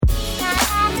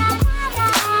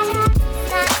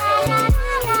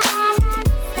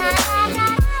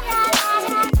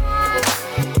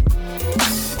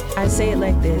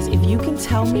you can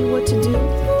tell me what to do,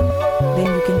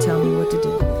 then you can tell me what to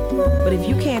do. But if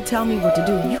you can't tell me what to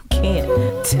do, you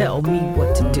can't tell me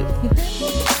what to do.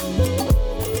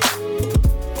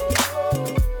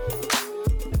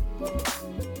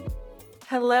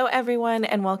 Hello, everyone,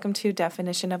 and welcome to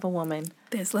Definition of a Woman.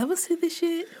 There's levels to this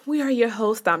shit. We are your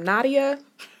hosts. I'm Nadia.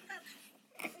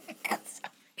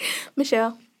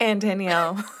 Michelle. And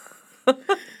Danielle.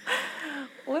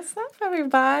 What's up,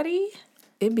 everybody?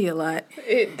 It'd be a lot.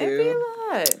 It'd be a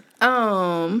lot.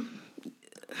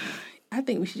 I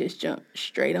think we should just jump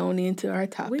straight on into our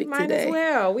topic We might today.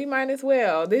 as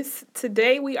well.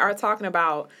 Today we are talking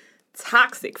about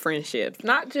toxic friendships,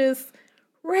 not just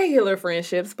regular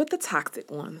friendships, but the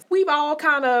toxic ones. We've all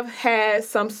kind of had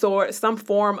some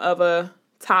form of a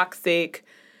toxic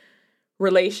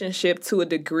relationship to a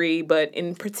degree, but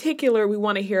in particular, we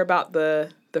want to hear about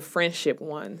the friendship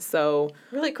one. So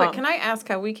really quick, can I ask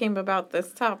how we came about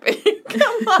this topic? well,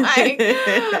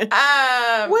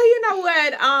 you know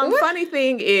what? Funny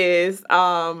thing is,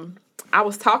 I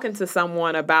was talking to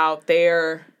someone about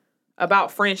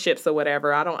friendships or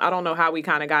whatever. I don't know how we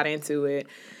kind of got into it,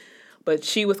 but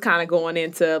she was kind of going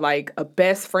into like a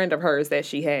best friend of hers that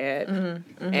she had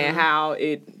and how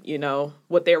it,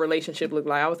 what their relationship looked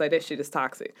like. I was like, that shit is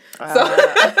toxic. So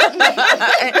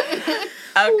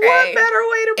okay. What better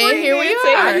way to bring here it we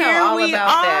to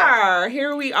are.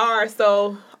 Here we are.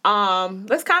 So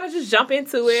let's kind of just jump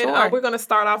into it. Sure. We're going to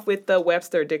start off with the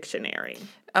Webster Dictionary.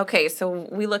 Okay, so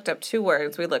we looked up two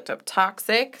words. We looked up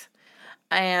toxic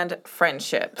and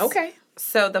friendships. Okay.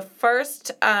 So the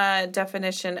first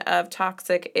definition of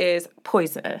toxic is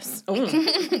poisonous.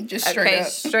 Just straight up.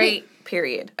 Straight,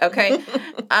 period. Okay.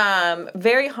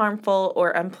 Very harmful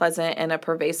or unpleasant in a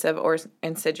pervasive or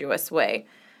insidious way.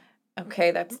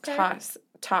 Okay, that's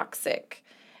toxic.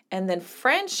 And then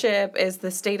friendship is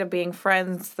the state of being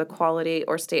friends, the quality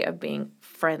or state of being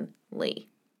friendly.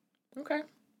 Okay.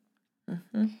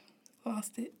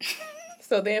 Lost it.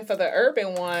 So then for the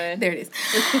urban one. There it is.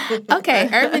 Okay,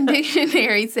 Urban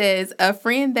Dictionary says, a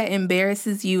friend that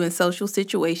embarrasses you in social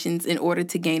situations in order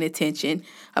to gain attention.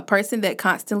 A person that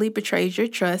constantly betrays your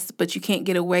trust, but you can't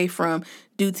get away from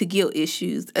due to guilt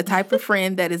issues. A type of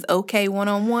friend that is okay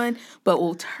one-on-one, but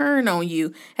will turn on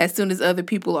you as soon as other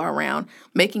people are around,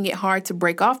 making it hard to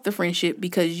break off the friendship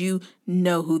because you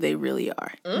know who they really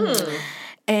are.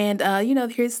 And,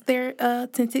 here's their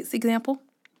 10-6 example.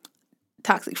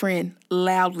 Toxic friend,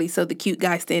 loudly so the cute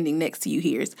guy standing next to you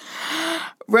hears.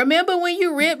 Remember when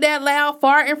you ripped that loud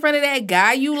fart in front of that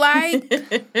guy you like?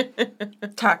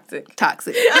 Toxic.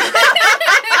 Toxic.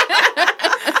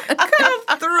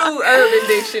 Come through Urban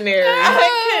Dictionary.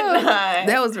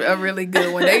 That was a really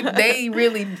good one. They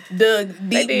really dug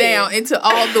deep down into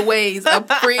all the ways a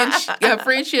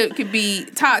friendship could be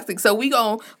toxic. So we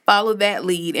gonna follow that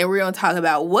lead and we're gonna talk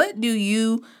about what do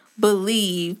you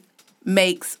believe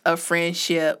makes a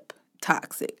friendship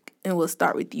toxic. And we'll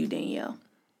start with you, Danielle.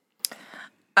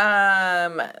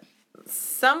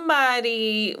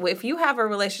 If you have a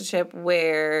relationship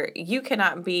where you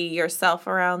cannot be yourself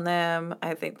around them,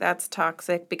 I think that's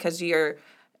toxic because you're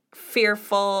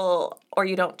fearful or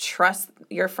you don't trust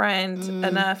your friend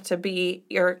enough to be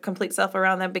your complete self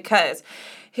around them. Because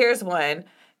here's one,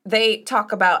 they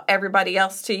talk about everybody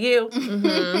else to you,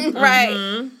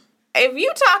 right? If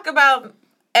you talk about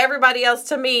everybody else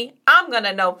to me, I'm going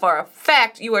to know for a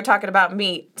fact you were talking about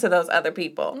me to those other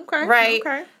people. Okay. Right?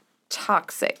 Okay.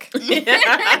 Toxic. Not into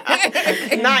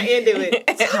it.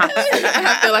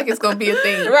 I feel like it's going to be a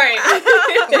thing. Right.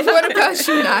 What about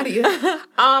you, Nadia?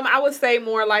 I would say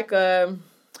more like a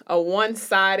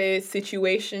one-sided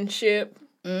situationship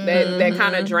that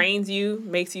kind of drains you,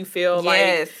 makes you feel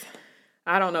like,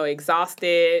 I don't know,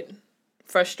 exhausted,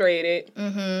 frustrated.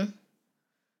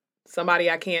 Somebody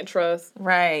I can't trust.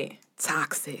 Right.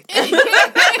 Toxic. What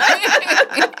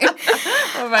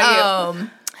about you?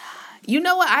 You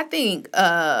know what? I think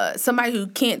somebody who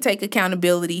can't take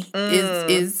accountability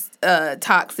is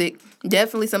toxic.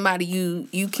 Definitely somebody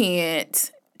you can't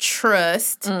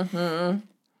trust.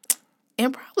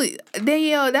 And probably,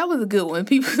 Danielle, that was a good one.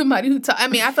 Somebody who talk. I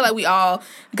mean, I feel like we all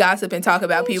gossip and talk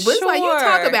about people. But it's like you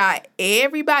talk about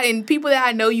everybody and people that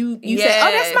I know you say,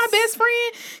 oh, that's my best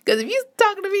friend. Because if you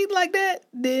talking to me like that,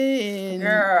 then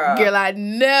girl, I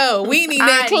know. We need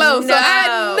that close. So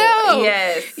I know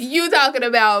you talking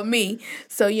about me.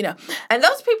 So, And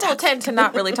those people tend to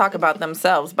not really talk about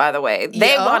themselves, by the way.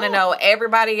 They want to know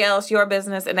everybody else, your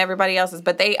business, and everybody else's.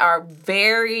 But they are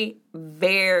very,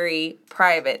 very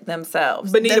private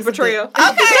themselves. Bonita Betrayal.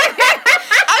 Okay.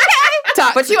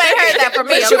 toxic. But you ain't heard that from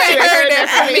me. But you okay? ain't heard that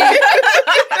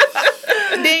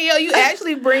from me. Danielle, you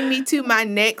actually bring me to my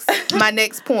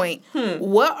next point.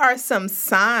 What are some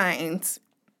signs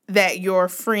that your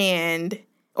friend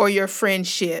or your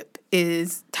friendship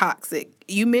is toxic?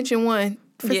 You mentioned one.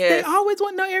 They always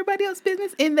want to know everybody else's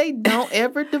business, and they don't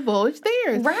ever divulge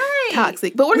theirs. Right.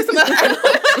 Toxic. But what are some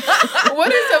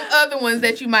other ones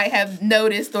that you might have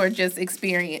noticed or just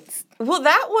experienced? Well,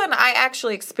 that one I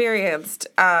actually experienced,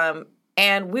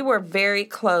 and we were very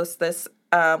close, this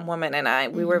woman and I.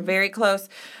 We were very close.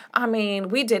 I mean,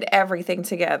 we did everything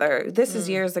together. This is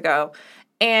years ago.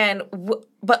 And,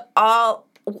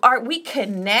 we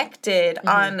connected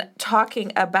on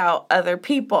talking about other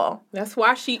people. That's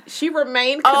why she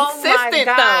remained consistent,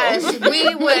 though.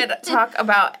 We would talk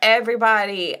about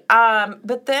everybody.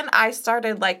 But then I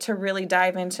started to really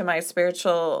dive into my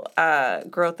spiritual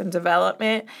growth and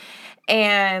development.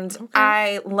 And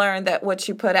I learned that what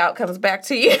you put out comes back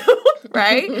to you,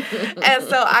 right? And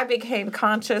so I became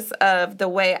conscious of the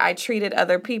way I treated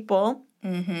other people.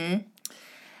 Mm-hmm.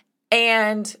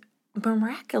 And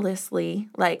miraculously,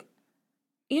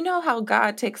 you know how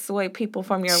God takes away people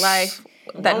from your life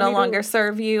that no longer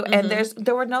serve you, and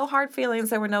there were no hard feelings,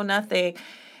 there were no nothing.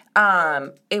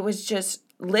 It was just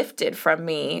lifted from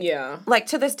me. Yeah.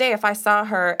 To this day, if I saw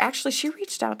her, actually, she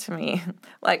reached out to me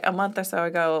a month or so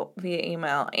ago via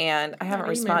email, and I haven't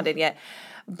responded yet.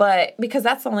 But because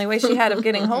that's the only way she had of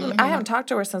getting hold of me. I haven't talked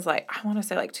to her since I want to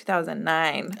say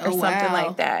 2009 or something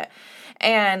like that.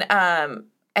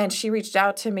 And she reached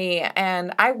out to me,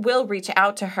 and I will reach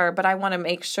out to her, but I want to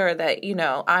make sure that,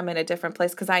 I'm in a different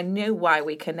place because I knew why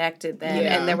we connected then.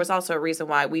 Yeah. And there was also a reason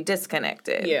why we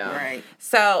disconnected. Yeah. Right.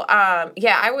 So,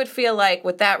 I would feel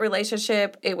with that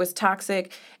relationship, it was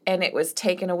toxic and it was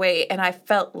taken away. And I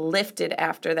felt lifted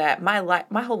after that.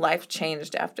 My whole life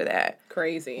changed after that.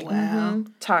 Crazy. Wow. Mm-hmm.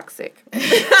 Toxic.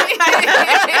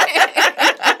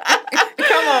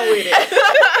 Come on with it.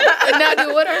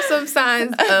 Now, what are some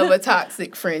signs of a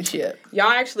toxic friendship? Y'all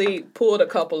actually pulled a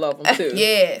couple of them, too.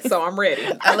 Yes. So I'm ready.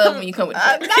 I love when you come with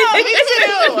that. No, me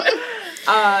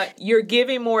too. You're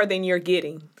giving more than you're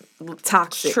getting.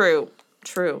 Toxic. True.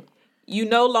 You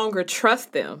no longer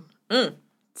trust them.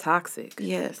 Toxic.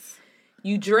 Yes.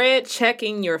 You dread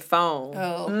checking your phone.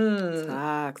 Oh.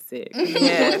 Toxic.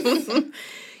 Yes.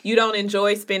 You don't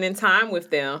enjoy spending time with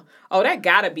them. Oh, that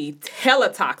gotta be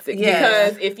hella toxic. Yeah.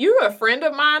 Because if you're a friend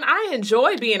of mine, I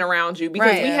enjoy being around you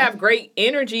because Right. we have great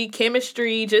energy,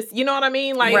 chemistry, just, you know what I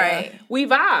mean? Right. We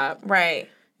vibe. Right.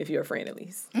 If you're a friend, at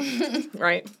least.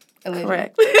 Right?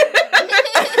 Correct.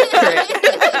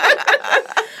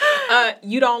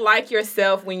 You don't like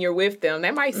yourself when you're with them.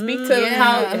 That might speak to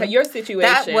how your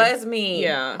situation. That was me.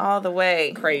 Yeah. All the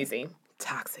way. Crazy.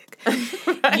 Toxic.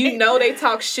 You know they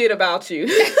talk shit about you.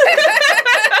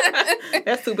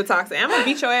 That's super toxic. I'm gonna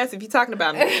beat your ass if you're talking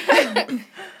about me.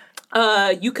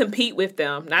 You compete with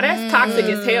them. Now that's toxic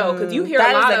as hell because you hear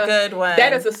That a lot is a of good one.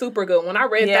 That is a super good one. When I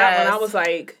read that one, I Yes. was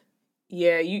like,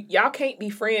 yeah, y'all can't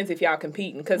be friends if y'all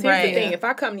competing. Because here's the Right. thing: if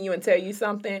I come to you and tell you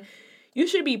something, you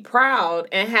should be proud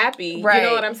and happy. Right. You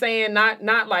know what I'm saying?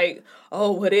 Not like,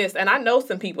 oh, what is? And I know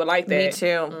some people like that. Me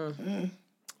too.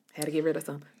 Had to get rid of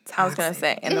some. I was going to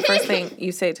say, and the first thing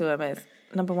you say to him is,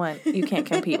 number one, you can't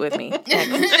compete with me.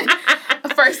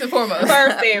 First and foremost.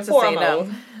 First and Just say no.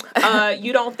 foremost,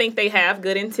 you don't think they have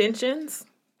good intentions.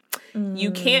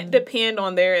 You can't depend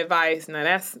on their advice. Now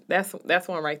that's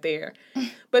one right there.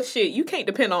 But shit, you can't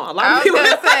depend on a lot I of was people.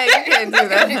 going to say, you can't do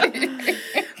that.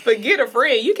 Forget a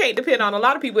friend. You can't depend on a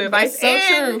lot of people's advice. That's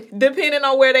so and true. depending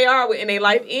on where they are in their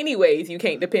life anyways, you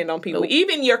can't depend on people. Nope.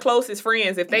 Even your closest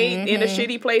friends, if they in a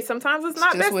shitty place, sometimes it's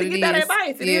not just best what to it get that is.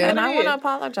 advice. It Yeah. is And what I it want to is.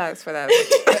 apologize for that.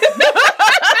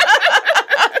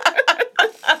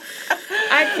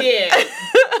 I can't.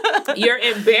 You're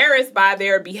embarrassed by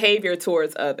their behavior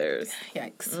towards others.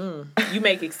 Yikes. You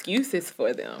make excuses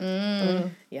for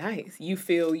them. Yikes. You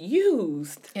feel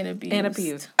used. And abused. And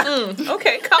abused.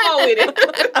 Okay, come on with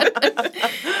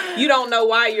it. You don't know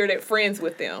why you're that friends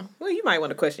with them. Well, you might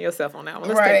want to question yourself on that one.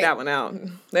 Let's Right. take that one out.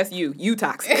 That's you. You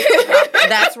toxic.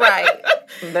 That's right.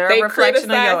 They're a reflection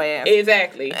of your ass.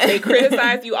 Exactly. They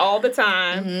criticize you all the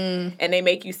time, and they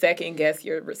make you second guess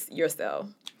yourself.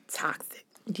 Toxic.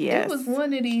 Yes. There was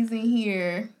one of these in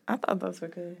here. I thought those were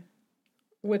good.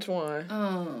 Which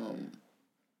one?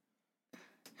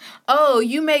 Oh,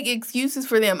 you make excuses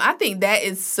for them. I think that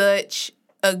is such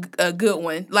a good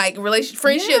one. Like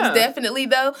friendships, Yeah. definitely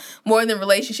though, more than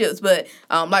relationships, but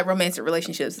like romantic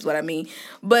relationships is what I mean.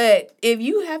 But if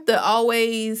you have to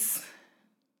always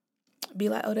be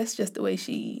like, oh, that's just the way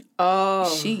she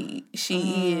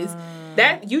is.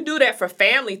 That you do that for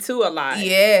family too a lot.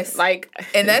 Yes. Like,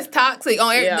 and that's toxic.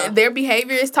 Yeah. Their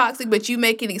behavior is toxic, but you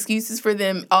making excuses for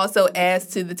them also adds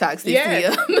to the toxicity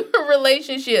of the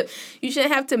relationship. You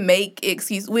shouldn't have to make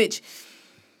excuses, which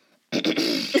and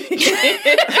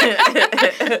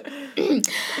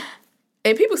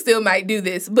people still might do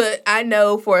this, but I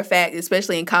know for a fact,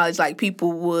 especially in college, like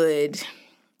people would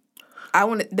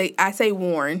I say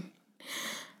warn.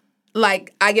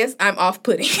 Like, I guess I'm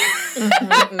off-putting.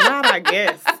 not I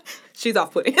guess. She's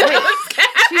off-putting.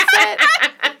 She said,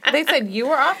 they said you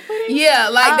were off-putting? Yeah,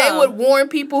 like they would warn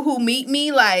people who meet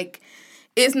me, like,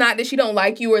 it's not that she don't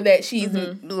like you or that she's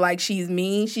like she's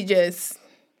mean. She just,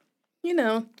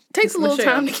 takes a little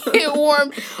time to get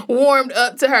warmed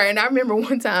up to her. And I remember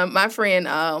one time my friend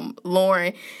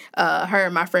Lauren, her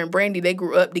and my friend Brandy, they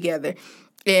grew up together.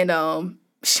 And I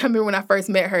remember when I first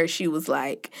met her, she was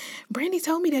like, Brandy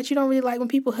told me that you don't really like when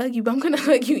people hug you, but I'm going to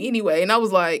hug you anyway. And I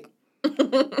was like,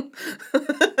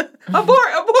 abort.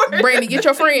 Brandy, get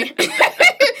your friend.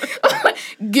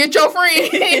 Get your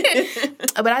friend.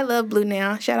 But I love Blue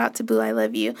now. Shout out to Blue. I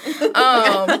love you.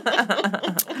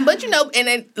 But, and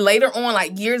then later on,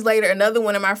 like years later, another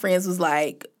one of my friends was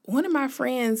like, one of my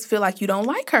friends feel like you don't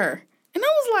like her. And I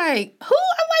was like, who?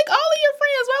 I like all of your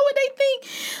friends. Why would they think?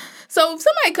 So if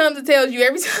somebody comes and tells you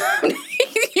every time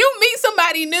you meet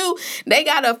somebody new, they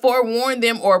got to forewarn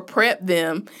them or prep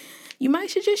them, you might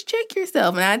should just check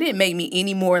yourself. And that didn't make me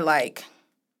any more like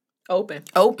open.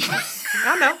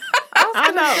 I know.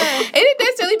 It didn't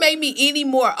necessarily make me any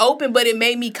more open, but it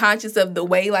made me conscious of the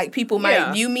way like people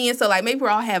might view me. And so like maybe we're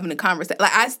all having a conversation.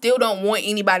 Like I still don't want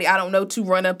anybody I don't know to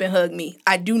run up and hug me.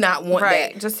 I do not want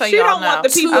that. Just so she y'all don't know. want the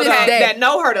people that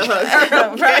know her to hug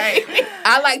her. Right.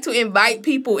 I like to invite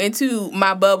people into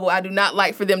my bubble. I do not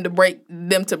like for them to break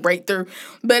through.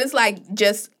 But it's like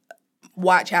just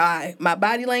watch how my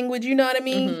body language, you know what I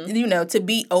mean? Mm-hmm. To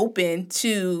be open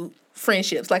to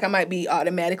friendships. Like I might be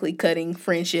automatically cutting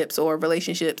friendships or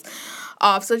relationships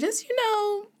off. So just,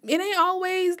 it ain't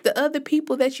always the other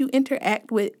people that you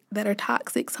interact with that are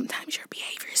toxic. Sometimes your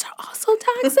behaviors are also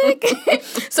toxic.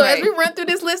 So as we run through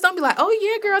this list, don't be like, oh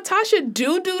yeah, girl, Tasha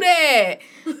do that.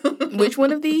 Which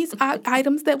one of these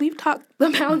items that we've talked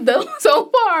about though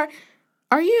so far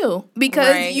are you?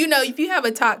 Because, if you have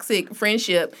a toxic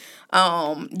friendship,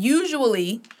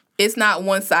 usually it's not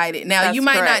one-sided. Now, you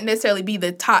might not necessarily be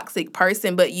the toxic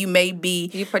person, but you may be...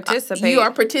 You participate. You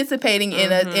are participating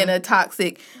in a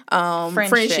toxic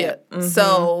friendship. Mm-hmm.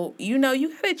 So, you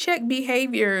got to check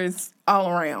behaviors all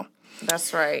around.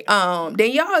 That's right.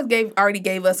 Danielle already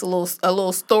gave us a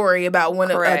little story about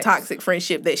a toxic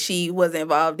friendship that she was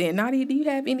involved in. Nadia, do you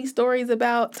have any stories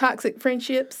about toxic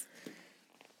friendships?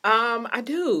 I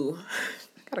do.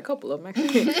 Got a couple of them,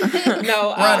 actually.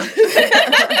 No.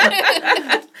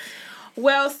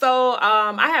 Well, so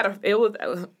I'm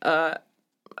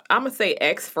going to say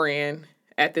ex-friend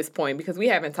at this point because we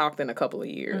haven't talked in a couple of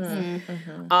years.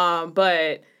 Mm-hmm.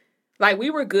 But, like,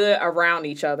 we were good around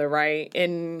each other, right?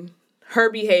 And her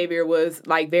behavior was,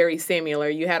 like, very similar.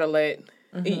 You had to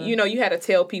you had to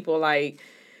tell people, like,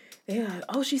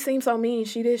 oh, she seems so mean.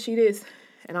 She this.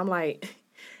 And I'm like...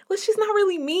 Well, she's not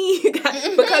really mean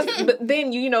but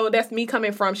then, that's me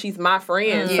coming from she's my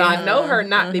friend. So I know her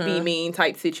not to be mean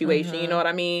type situation. You know what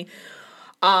I mean?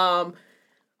 I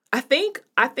think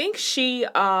she,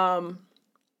 again,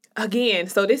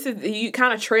 so this is, you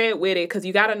kind of tread with it because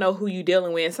you got to know who you're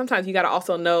dealing with. And sometimes you got to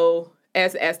also know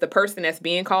as the person that's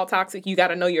being called toxic, you got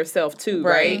to know yourself too,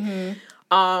 right?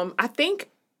 Mm-hmm. I think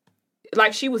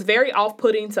like she was very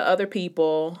off-putting to other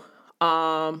people.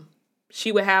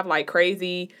 She would have like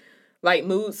crazy like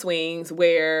mood swings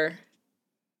where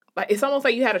like it's almost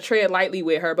like you had to tread lightly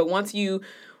with her. But once you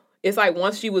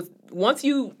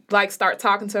like start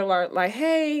talking to her like,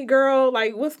 hey girl,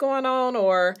 like what's going on?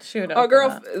 Or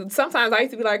girl, sometimes I used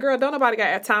to be like, girl, don't nobody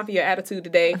got time for your attitude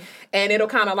today. And it'll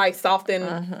kind of like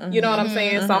soften, you know what I'm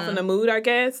saying? Soften the mood, I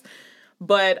guess.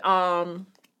 But it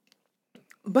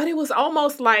was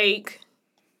almost like,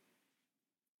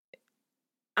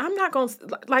 I'm not going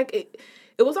to, like,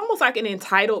 it was almost like an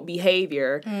entitled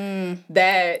behavior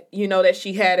that, that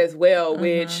she had as well,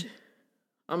 which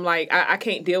I'm like, I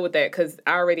can't deal with that because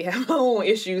I already have my own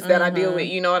issues that I deal with,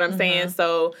 you know what I'm saying?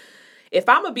 So if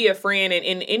I'm going to be a friend,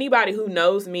 and anybody who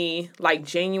knows me, like,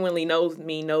 genuinely knows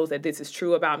me, knows that this is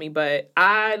true about me, but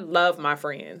I love my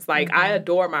friends. Like, I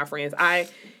adore my friends. I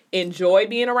enjoy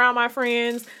being around my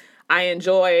friends. I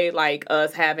enjoy, like,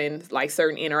 us having, like,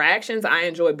 certain interactions. I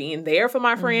enjoy being there for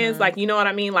my friends. Like, you know what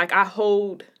I mean? Like, I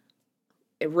hold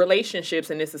relationships,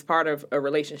 and this is part of a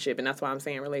relationship, and that's why I'm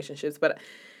saying relationships. But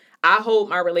I hold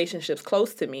my relationships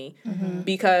close to me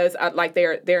because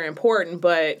they're important.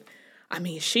 But I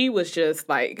mean, she was just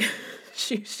like,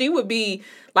 she would be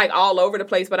like all over the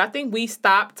place. But I think we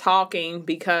stopped talking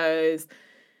because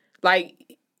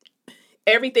like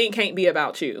everything can't be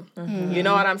about you. You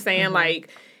know what I'm saying? Like,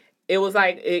 it was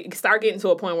like, it started getting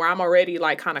to a point where I'm already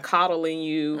like kind of coddling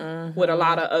you with a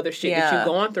lot of other shit that you're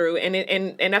going through.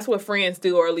 And that's what friends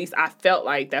do, or at least I felt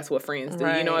like that's what friends do.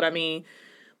 You know what I mean?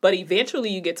 But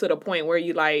eventually you get to the point where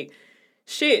you like,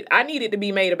 shit, I need it to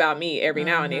be made about me every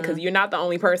now and then, because you're not the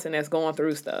only person that's going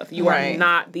through stuff. You are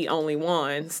not the only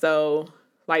one. So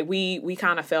like we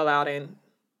kind of fell out, and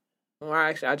well,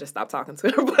 actually, I just stopped talking to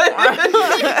her,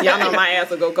 but y'all know my ass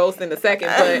will go ghost in a second,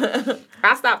 but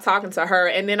I stopped talking to her.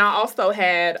 And then I also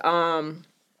had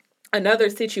another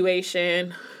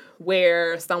situation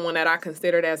where someone that I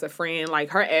considered as a friend, like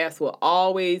her ass will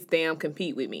always damn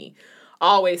compete with me.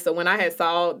 Always. So when I had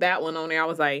saw that one on there, I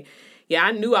was like, yeah,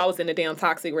 I knew I was in a damn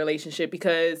toxic relationship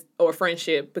or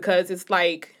friendship, because it's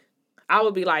like, I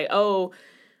would be like, oh,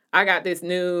 I got this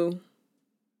new,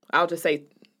 I'll just say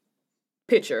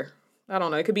picture. I don't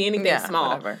know. It could be anything small.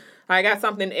 Whatever. I got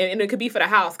something, and it could be for the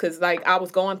house, because like I was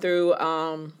going through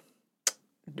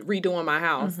redoing my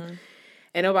house,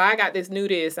 and I got this new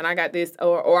this, and I got this,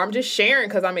 or I'm just sharing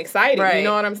because I'm excited. Right. You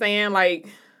know what I'm saying? Like,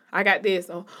 I got this.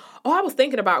 Oh, I was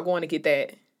thinking about going to get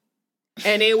that,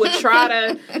 and it would try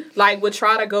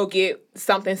to go get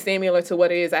something similar to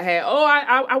what it is I had. Oh,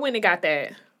 I went and got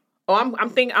that. Oh,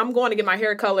 I'm going to get my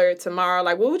hair colored tomorrow.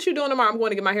 Like, what you doing tomorrow? I'm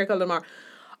going to get my hair colored tomorrow.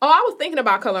 Oh, I was thinking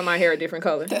about coloring my hair a different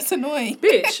color. That's annoying.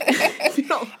 Bitch.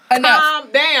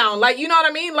 Calm down. Like, you know what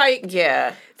I mean? Like,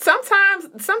 yeah.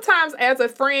 Sometimes as a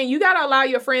friend, you got to allow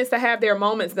your friends to have their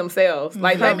moments themselves.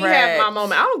 Like, let me have my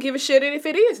moment. I don't give a shit if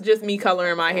it is just me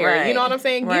coloring my hair. Right. You know what I'm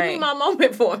saying? Give me my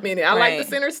moment for a minute. I like the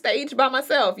center stage by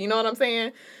myself. You know what I'm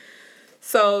saying?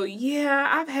 So, yeah,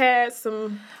 I've had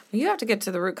some... You have to get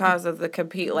to the root cause of the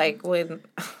compete. Like, when...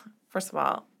 First of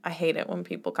all, I hate it when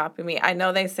people copy me. I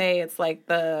know they say it's like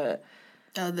the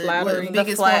flattery,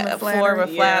 the form of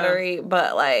flattery,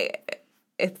 but like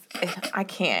I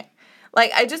can't.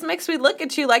 Like, it just makes me look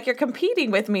at you like you're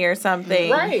competing with me or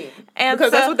something, right? And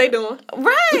because that's what they're doing,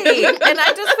 right? And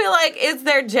I just feel like, is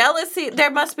there jealousy?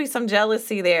 There must be some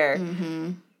jealousy there.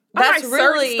 That's like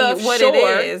really what it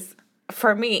is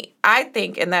for me. I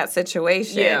think in that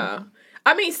situation, yeah.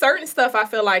 I mean, certain stuff I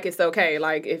feel like it's okay.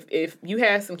 Like, if you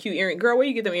have some cute earrings, girl, where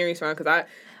you get them earrings from? Because I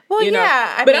mean,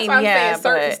 that's why I'm saying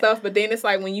certain stuff. But then it's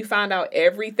like when you find out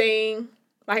everything.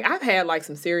 Like, I've had like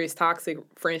some serious toxic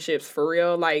friendships for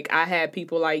real. Like, I had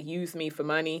people like use me for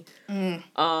money.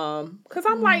 Because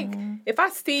I'm like, if I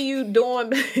see you doing,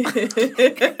 if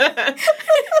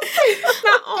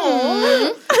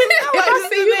I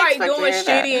see you like doing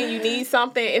shitty and you need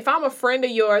something, if I'm a friend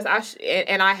of yours,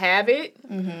 and I have it,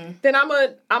 then I'm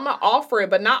a offer it,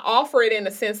 but not offer it in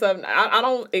the sense of I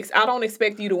don't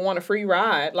expect you to want a free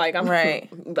ride. Like, I'm like,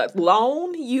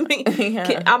 loan you.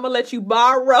 I'm gonna let you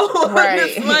borrow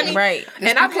this money, right?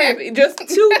 And I've had, just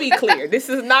to be clear, this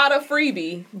is not a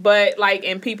freebie, but like,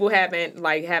 and people haven't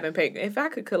paid. If I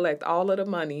could collect all of the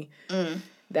money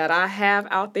that I have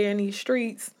out there in these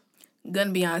streets,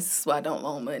 gonna be honest, this is why I don't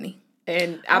loan money.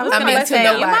 And I was gonna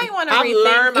say, you might want to I've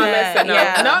learned my lesson.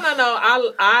 Yeah.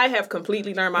 No. I have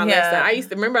completely learned my lesson. I used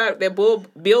to remember that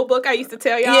bill book I used to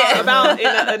tell y'all about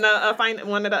in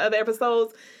one of the other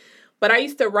episodes. But I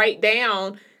used to write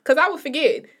down, because I would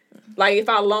forget. Like, if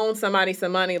I loan somebody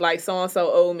some money, like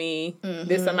so-and-so owe me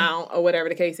this amount or whatever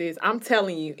the case is, I'm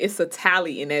telling you, it's a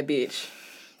tally in that bitch.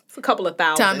 It's a couple of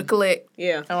thousand. Time to collect.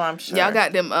 Yeah. Oh, I'm sure. Y'all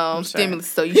got them stimulus,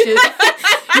 so you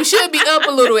should be up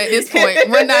a little at this point.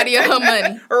 Run out of your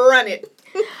money. Run it.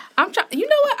 I'm trying. You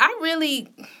know what?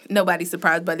 Nobody's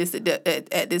surprised by this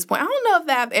at this point. I don't know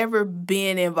if I've ever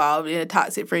been involved in a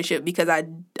toxic friendship, because I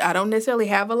don't necessarily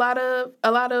have a lot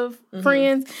of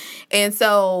friends, and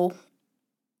so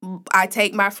I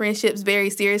take my friendships very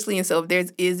seriously. And so if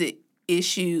there's an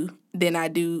issue, then I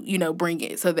do, bring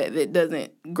it so that it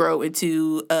doesn't grow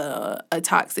into a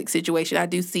toxic situation. I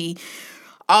do see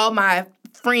all my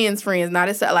friends, not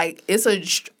it's like,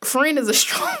 friend is a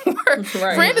strong word.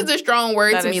 Right. Friend is a strong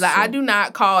word to me. Like, true. I do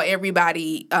not call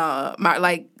everybody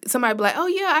somebody be like, oh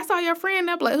yeah, I saw your friend.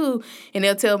 I'll be like, who? And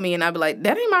they'll tell me, and I'll be like,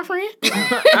 that ain't my friend.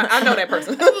 I know that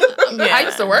person. I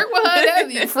used to work with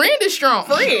her. Friend is strong.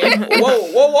 Friend.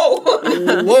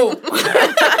 Whoa.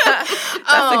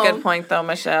 That's a good point though,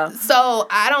 Michelle. So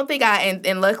I don't think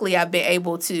and luckily I've been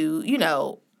able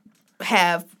to,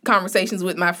 have conversations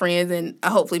with my friends, and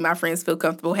hopefully my friends feel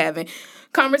comfortable having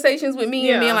conversations with me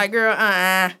and being like, girl,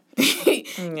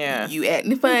 Yeah. You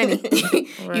acting funny.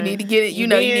 You need to get it. You being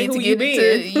need to who get you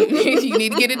it. You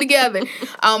need to get it together.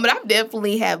 But I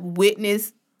definitely have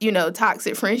witnessed,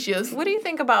 toxic friendships. What do you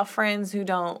think about friends who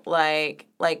don't like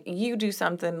you do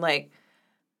something like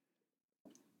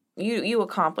you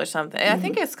accomplish something? And I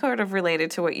think it's sort of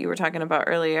related to what you were talking about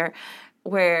earlier,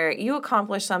 where you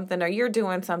accomplish something or you're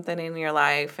doing something in your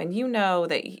life and you know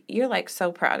that you're like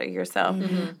so proud of yourself,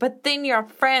 but then your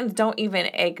friends don't even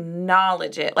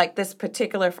acknowledge it. Like this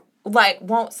particular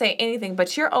won't say anything,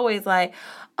 but you're always like,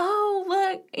 oh,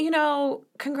 look,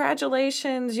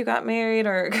 congratulations, you got married,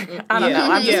 or I don't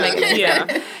know, I'm just making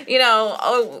it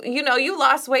up. You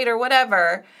lost weight or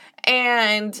whatever.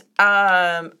 And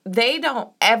they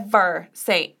don't ever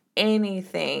say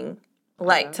anything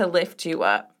to lift you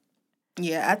up.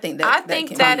 Yeah, I think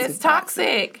that is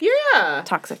toxic. Yeah.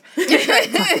 Toxic.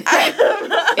 It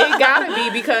gotta be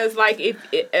because, if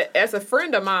as a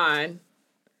friend of mine,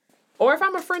 or if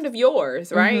I'm a friend of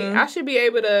yours, right, I should be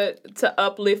able to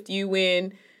uplift you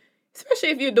especially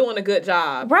if you're doing a good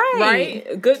job. Right?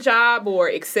 A good job or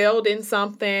excelled in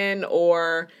something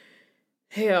or,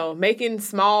 hell, making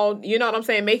small,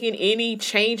 making any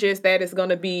changes that is going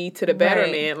to be to the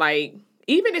betterment. Like,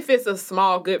 even if it's a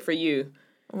small good for you.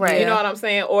 Right. You know what I'm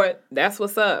saying? Or that's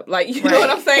what's up. Like, you know what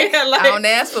I'm saying? Like, I don't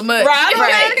ask for much. Right. I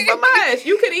don't ask for much.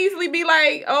 You could easily be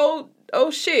like, oh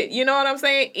shit. You know what I'm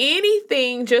saying?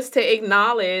 Anything just to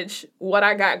acknowledge what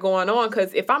I got going on.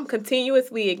 Because if I'm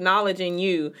continuously acknowledging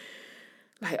you,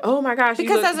 like, oh my gosh.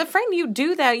 Because as a friend, you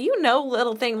do that.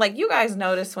 Little things. Like, you guys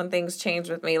notice when things change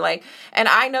with me. Like, and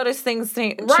I notice things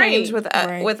change with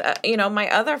my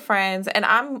other friends. And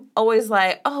I'm always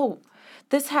like, oh,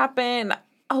 this happened.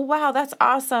 Oh, wow, that's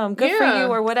awesome. Good for you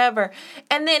or whatever.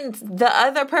 And then the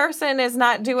other person is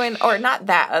not doing, or not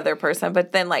that other person,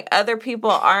 but then other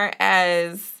people aren't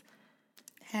as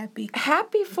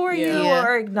happy for you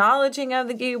or acknowledging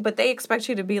of you, but they expect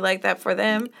you to be like that for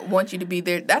them. Want you to be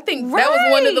there. I think that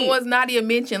was one of the ones Nadia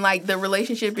mentioned, the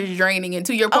relationship is draining. And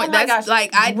to your point, if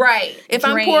draining.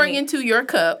 I'm pouring into your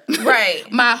cup,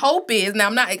 my hope is, now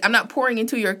I'm not pouring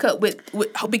into your cup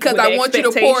because I want you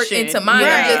to pour into mine.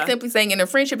 I'm just simply saying in a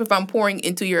friendship, if I'm pouring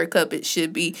into your cup, it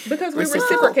should be because we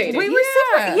reciprocate.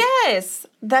 Yes.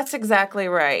 That's exactly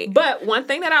right. But one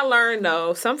thing that I learned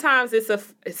though, sometimes it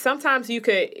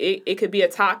could be a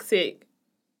toxic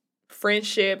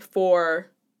friendship for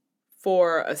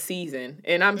a season.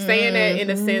 And I'm saying that in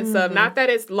the sense of not that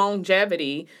it's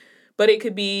longevity, but it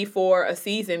could be for a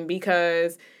season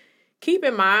because keep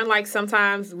in mind,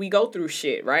 sometimes we go through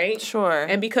shit, right? Sure.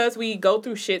 And because we go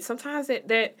through shit, sometimes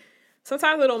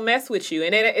it'll mess with you.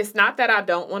 And it's not that I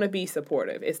don't want to be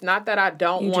supportive. It's not that I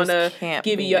don't want to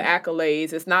give you your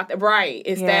accolades. It's not that, right.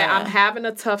 It's that I'm having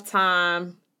a tough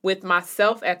time with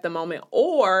myself at the moment.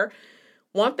 Or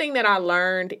one thing that I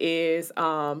learned is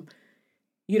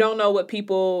you don't know what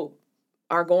people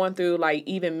are going through,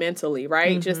 even mentally,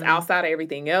 right? Just outside of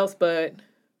everything else. But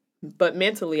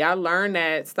mentally, I learned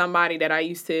that somebody that I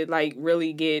used to,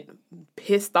 really get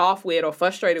pissed off with or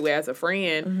frustrated with as a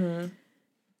friend,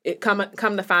 it come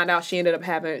to find out she ended up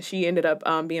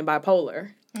being bipolar.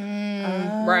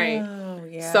 Right.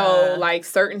 Yeah. So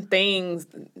certain things,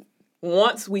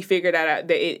 once we figured that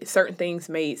out, certain things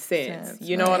made sense.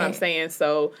 You know what I'm saying?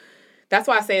 So that's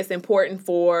why I say it's important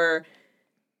for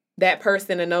that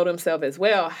person to know themselves as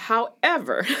well.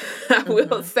 However, I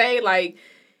will say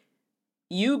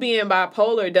you being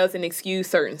bipolar doesn't excuse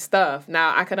certain stuff.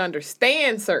 Now, I could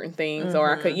understand certain things or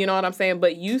I could, you know what I'm saying?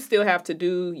 But you still have to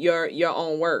do your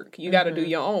own work. You got to do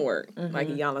your own work, like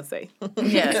Iyanla say.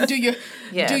 Yes. Do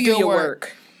your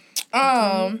work.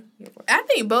 I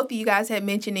think both of you guys had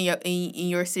mentioned in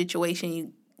your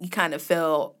situation, you kind of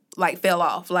fell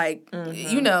off.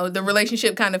 The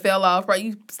relationship kind of fell off, right?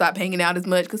 You stopped hanging out as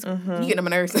much because you get on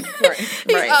my nerves.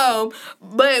 Right.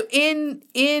 But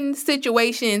in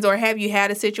situations, or have you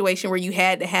had a situation where you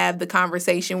had to have the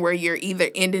conversation where you're either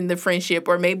ending the friendship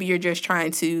or maybe you're just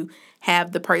trying to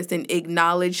have the person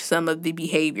acknowledge some of the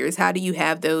behaviors? How do you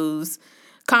have those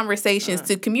conversations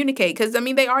to communicate? Because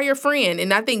they are your friend,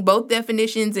 and I think both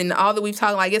definitions and all that we've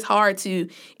talked it's hard to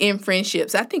end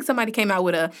friendships. I think somebody came out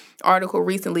with an article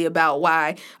recently about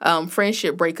why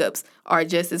friendship breakups are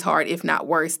just as hard, if not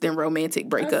worse, than romantic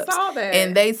breakups. I saw that.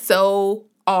 And they so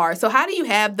are. So how do you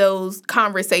have those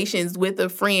conversations with a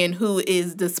friend who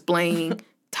is displaying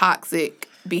toxic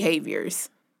behaviors?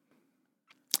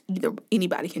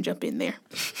 Anybody can jump in there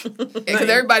because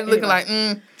everybody's looking like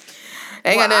ain't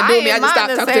got nothing to do with me. I just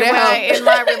stopped talking to that hoe. In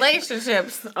my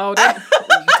relationships. Oh, that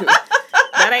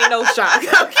ain't no shock.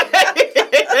 Okay.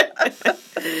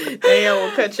 That man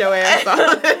will cut your ass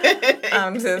off.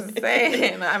 I'm just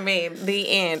saying. I mean, the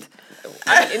end.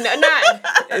 Not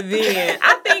the end.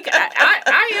 I think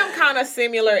I am kind of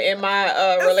similar in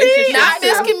my relationship. Not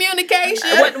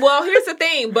miscommunication. Well, here's the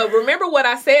thing. But remember what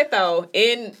I said though.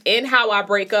 In how I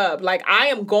break up, like I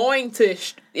am going to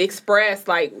express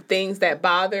like things that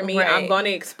bother me. Right. I'm going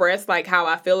to express like how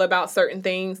I feel about certain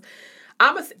things.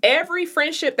 Every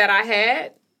friendship that I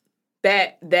had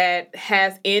that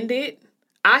has ended,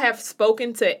 I have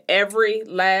spoken to every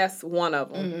last one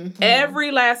of them. Mm-hmm.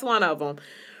 Every last one of them.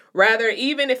 Rather,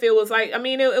 even if it was like, I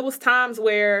mean, it was times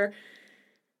where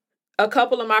a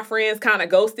couple of my friends kind of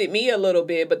ghosted me a little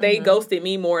bit, but they ghosted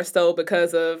me more so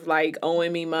because of like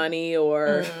owing me money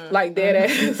or like dead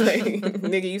ass, like,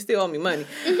 nigga, you still owe me money.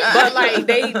 But like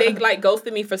they like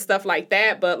ghosted me for stuff like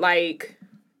that. But like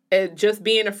just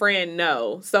being a friend,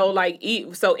 no. So like,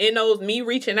 so in those, me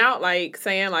reaching out, like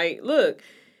saying like, look,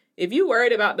 if you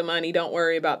worried about the money, don't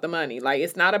worry about the money. Like,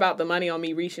 it's not about the money on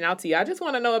me reaching out to you. I just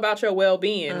want to know about your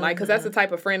well-being. Like, because that's the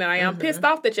type of friend that I am. I'm pissed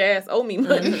off that your ass owe me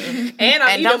money. And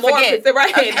I'm even more pissed.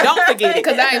 Right. Don't forget it.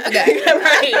 Because I ain't forgot.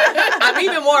 Right. I'm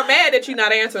even more mad that you're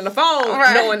not answering the phone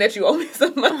knowing that you owe me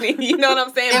some money. You know what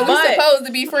I'm saying? And we're supposed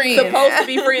to be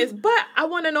friends. But I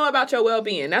want to know about your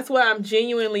well-being. That's why I'm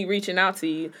genuinely reaching out to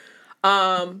you.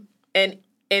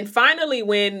 And finally,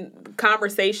 when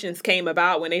conversations came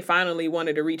about, when they finally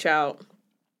wanted to reach out,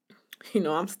 you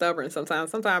know, I'm stubborn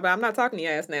sometimes, but I'm not talking to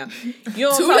your ass now. You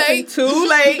don't talk to me too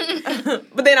late.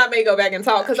 But then I may go back and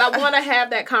talk because I want to have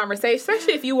that conversation,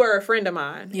 especially if you were a friend of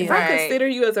mine. Yeah. If I consider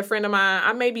you as a friend of mine,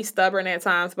 I may be stubborn at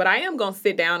times, but I am going to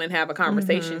sit down and have a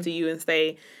conversation to you and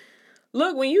say,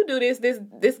 look, when you do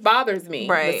this bothers me.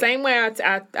 Right. The same way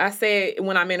I say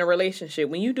when I'm in a relationship,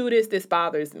 when you do this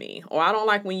bothers me. Or I don't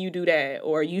like when you do that.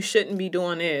 Or you shouldn't be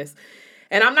doing this.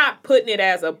 And I'm not putting it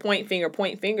as a point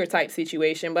finger type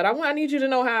situation, but I need you to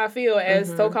know how I feel as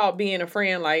so-called being a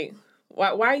friend. Like,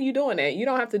 why are you doing that? You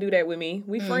don't have to do that with me.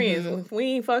 We friends. We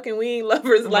ain't fucking, we ain't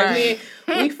lovers. Like,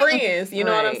 we friends. You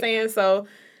know what I'm saying? So,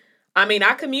 I mean,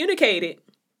 I communicated,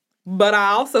 but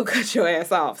I also cut your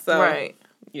ass off. So,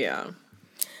 yeah.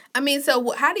 I mean, so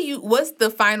what's the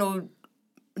final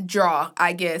draw,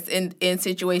 I guess, in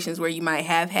situations where you might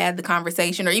have had the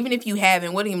conversation, or even if you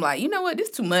haven't, what are you like, you know what, this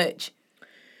is too much?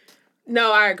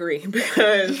 No, I agree,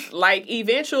 because like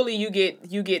eventually you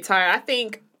get tired. I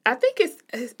think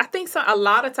a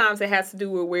lot of times it has to do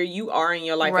with where you are in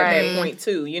your life at that point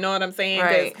too. You know what I'm saying?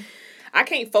 Because I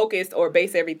can't focus or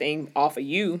base everything off of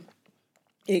you.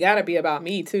 It got to be about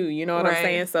me too. You know what I'm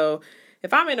saying? So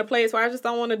if I'm in a place where I just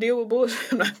don't want to deal with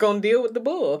bullshit, I'm not going to deal with the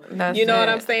bull. You know what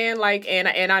I'm saying? Like,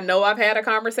 and I know I've had a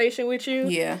conversation with you.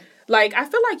 Yeah. Like, I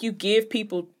feel like you give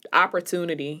people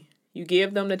opportunity. You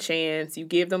give them the chance. You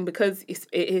give them, because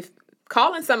if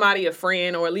calling somebody a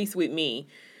friend, or at least with me,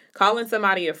 calling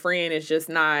somebody a friend is just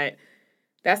not,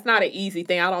 that's not an easy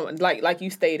thing. I don't, like you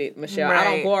stated, Michelle, I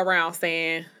don't go around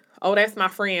saying, oh, that's my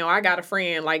friend, or I got a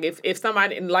friend. Like, if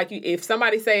somebody, like you, if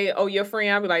somebody say, oh, your friend,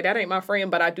 I'll be like, that ain't my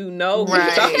friend, but I do know who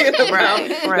you're talking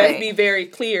about. Let's be very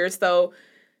clear. So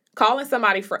calling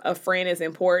somebody a friend is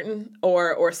important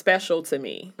or special to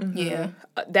me. Yeah.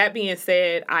 That being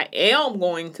said, I am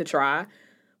going to try,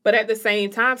 but at the same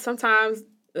time, sometimes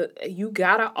you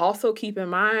gotta also keep in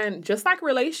mind, just like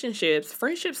relationships,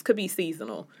 friendships could be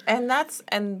seasonal. And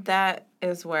that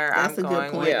is where that's I'm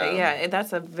going with it. Yeah,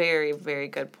 that's a very, very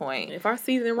good point. If our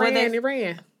season ran, it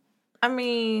ran. I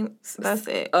mean, that's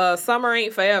it. Summer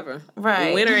ain't forever.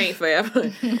 Right. Winter ain't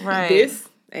forever. Right. This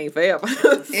ain't forever.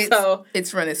 So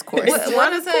it's run its course.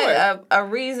 What is it? A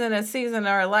reason, a season,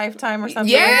 or a lifetime, or something?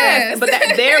 Yes. But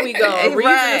there we go. A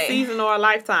reason, a season, or a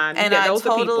lifetime. And I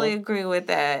totally agree with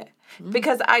that.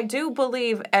 Because I do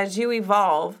believe as you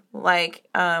evolve, like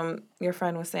your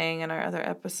friend was saying in our other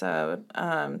episode,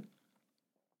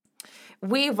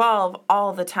 we evolve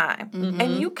all the time. Mm-hmm.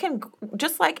 And you can,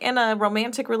 just like in a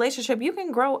romantic relationship, you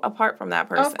can grow apart from that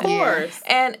person. Of course.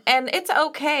 And it's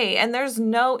okay. And there's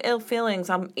no ill feelings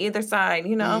on either side,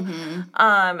 you know?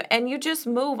 Mm-hmm. And you just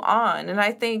move on. And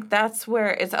I think that's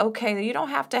where it's okay. You don't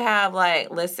have to have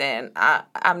like, listen,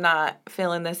 I'm not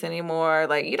feeling this anymore.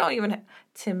 Like, you don't even...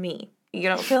 To me, you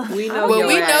don't feel. We know. Well,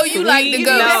 we know you like to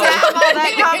go. Have all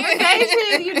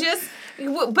that conversation. You just.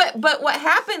 But what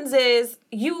happens is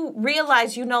you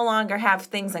realize you no longer have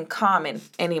things in common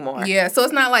anymore. Yeah, so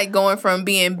it's not like going from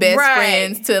being best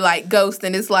friends to like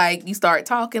ghosting. It's like you start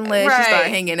talking less, you start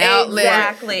hanging out less.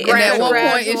 Exactly. And at one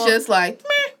point, it's just like,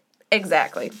 meh.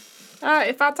 Exactly.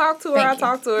 If I talk to her, I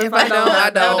talk to her. If I don't,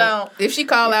 I don't. If she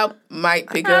call out, might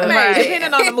pick up.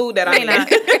 Depending on the mood that I'm in.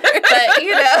 But,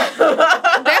 you know.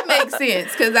 That makes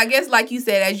sense because I guess, like you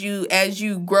said, as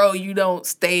you grow, you don't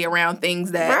stay around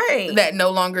things that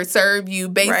no longer serve you.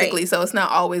 Basically, so it's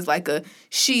not always like a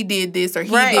she did this or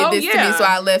he did this to me, so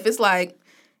I left. It's like,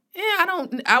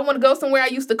 I want to go somewhere I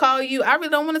used to call you. I really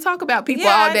don't want to talk about people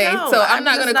all day, so I'm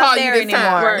not going to call you this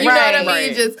time. Right. You know what I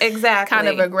mean? Just exactly kind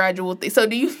of a gradual thing. So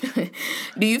do you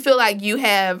feel like you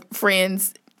have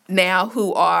friends now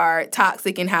who are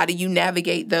toxic, and how do you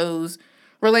navigate those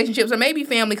relationships, or maybe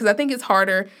family? Because I think it's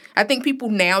harder. I think people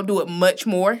now do it much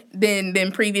more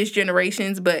than previous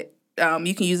generations, but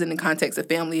you can use it in the context of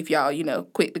family if y'all,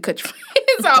 quick to cut your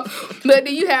friends off. But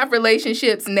do you have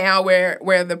relationships now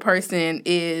where the person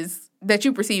is, that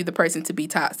you perceive the person to be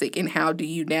toxic, and how do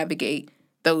you navigate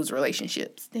those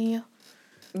relationships, Danielle?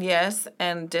 Yes,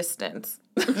 and distance.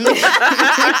 Not quick.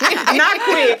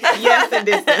 Yes, and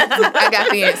distance. I got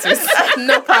the answers.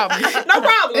 No problem. No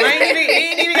problem.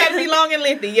 Ain't even got to be long and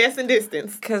lengthy. Yes, and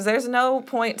distance. Because there's no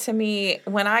point to me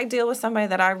when I deal with somebody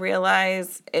that I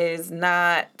realize is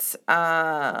not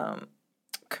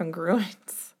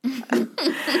congruent.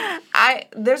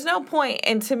 There's no point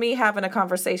into me having a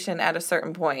conversation at a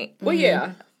certain point. Well,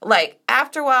 yeah. Like,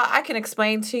 after a while, I can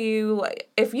explain to you,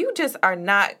 if you just are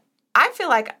not, I feel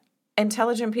like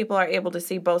intelligent people are able to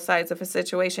see both sides of a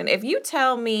situation. If you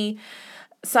tell me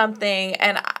something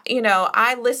and,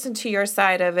 I listen to your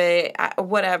side of it,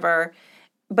 whatever,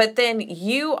 but then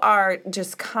you are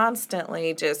just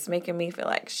constantly just making me feel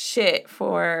like shit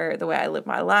for the way I live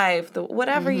my life,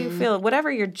 whatever you feel,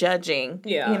 whatever you're judging,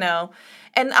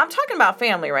 And I'm talking about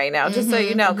family right now, just so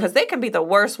you know, because they can be the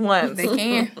worst ones. They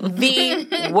can.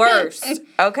 The worst,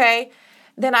 okay?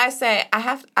 Then I say,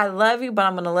 I love you, but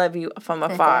I'm going to love you from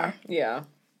afar. Yeah.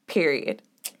 Period.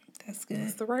 That's good.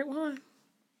 That's the right one.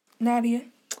 Nadia?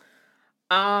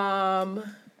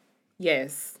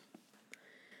 Yes.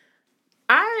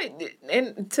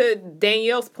 And to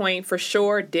Danielle's point, for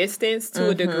sure, distance to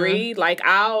a degree, like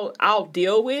I'll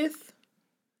deal with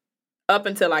up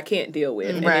until I can't deal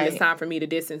with. And then it's time for me to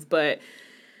distance. But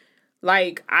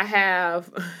like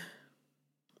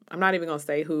I'm not even going to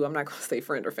say who. I'm not going to say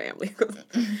friend or family.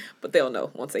 But they'll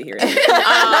know once they hear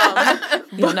it.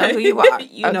 You know who you are.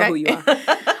 You know who you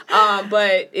are.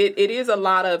 But it is a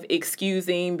lot of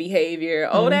excusing behavior.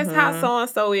 Oh, that's how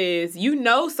so-and-so is.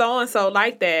 So-and-so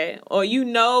like that. Or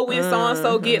when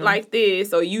so-and-so get like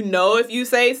this. Or if you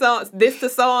say this to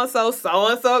so-and-so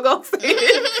going to say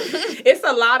it. It's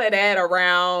a lot of that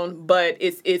around. But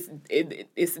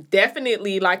it's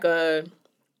definitely like a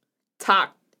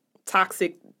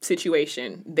toxic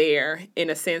situation there, in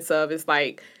a sense of, it's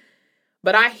like,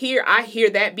 but I hear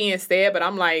that being said, but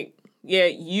I'm like, yeah,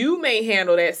 you may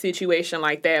handle that situation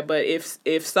like that, but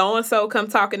if so-and-so come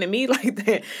talking to me like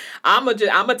that, I'ma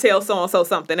tell so-and-so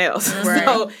something else. Right.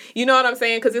 So, you know what I'm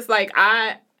saying? Because it's like,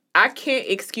 I can't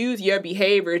excuse your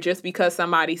behavior just because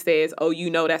somebody says, oh,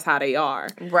 that's how they are.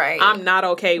 Right. I'm not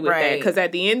okay with that. Because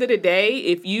at the end of the day,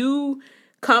 if you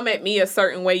come at me a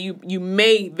certain way, you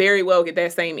may very well get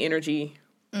that same energy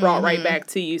brought right back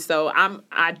to you. So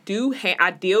I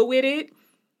deal with it.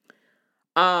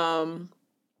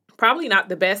 Probably not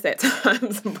the best at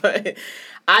times, but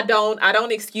I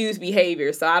don't excuse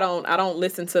behavior. So I don't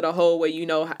listen to the whole way,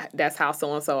 that's how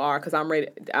so and so are, because I'm ready.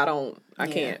 I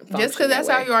can't. Just because that's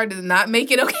how you are does not make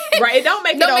it okay. Right. It don't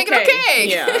make it okay.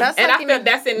 Yeah. And I feel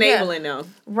that's enabling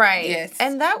them. Right. Yes.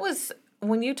 And that was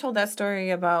when you told that story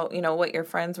about, what your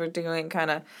friends were doing,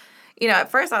 kind of.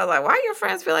 At first I was like, why your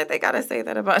friends feel like they got to say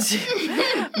that about you?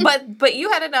 but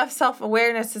you had enough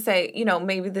self-awareness to say,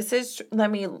 maybe this is, let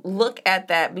me look at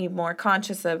that, be more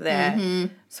conscious of that.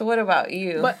 Mm-hmm. So what about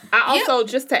you? But I also,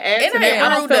 just to add to that, I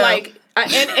don't feel like, and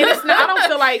it's not, I don't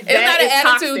feel like it's not an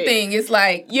attitude toxic thing. It's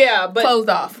like, but closed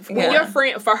off. When your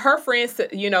friend, for her friends,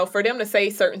 for them to say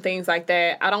certain things like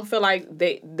that, I don't feel like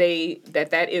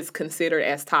that is considered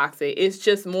as toxic. It's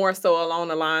just more so along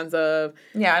the lines of,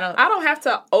 I don't have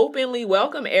to openly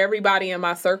welcome everybody in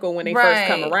my circle when they first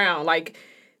come around. Like,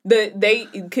 they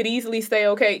could easily say,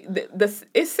 okay,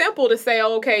 it's simple to say,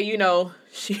 okay,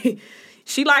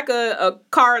 she like a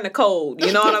car in the cold.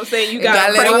 You know what I'm saying? You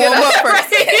gotta let it warm up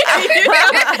first.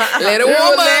 Let it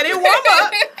warm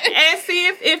up. And see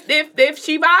if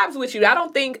she vibes with you. I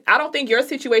don't think your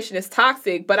situation is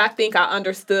toxic, but I think I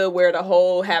understood where the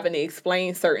whole having to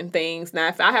explain certain things. Now,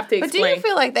 if I have to explain, but do you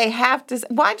feel like they have to?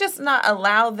 Why just not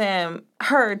allow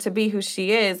her to be who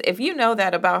she is? If you know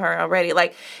that about her already,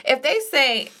 like if they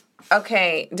say,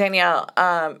 "Okay, Danielle,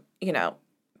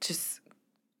 just."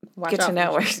 Watch get to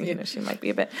know her. She might be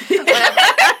a bit.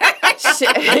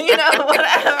 you know,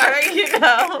 whatever, you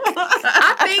know.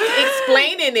 I think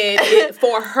explaining it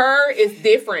for her is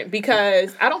different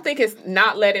because I don't think it's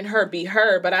not letting her be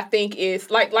her, but I think it's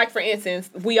like for instance,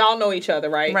 we all know each other,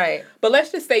 right? Right. But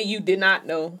let's just say you did not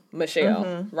know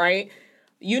Michelle, right?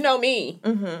 You know me.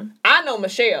 I know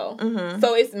Michelle.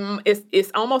 So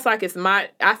it's almost like it's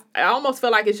I almost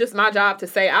feel like it's just my job to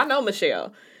say I know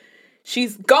Michelle.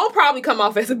 She's gonna probably come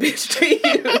off as a bitch to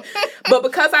you. But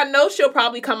because I know she'll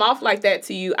probably come off like that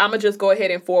to you, I'ma just go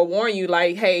ahead and forewarn you,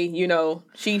 like, hey, you know,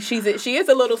 she is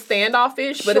a little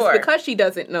standoffish, but Sure. it's because she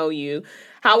doesn't know you.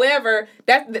 However,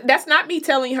 that's not me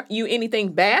telling you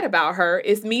anything bad about her.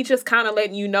 It's me just kind of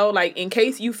letting you know, like, in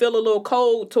case you feel a little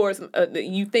cold towards,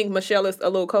 you think Michelle is a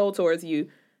little cold towards you.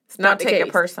 It's not the Don't take case.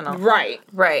 it personal. Right.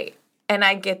 Right. And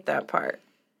I get that part.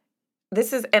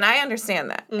 And I understand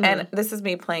that. And this is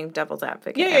me playing devil's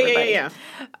advocate. Yeah.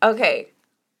 Okay.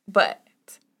 But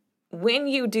when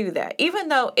you do that, even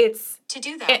though it's... To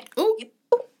do that,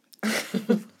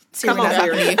 Come on,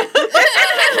 Siri.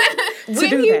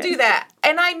 when you do that,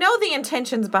 and I know the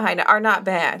intentions behind it are not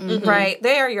bad, right?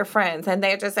 They are your friends, and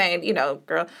they're just saying, you know,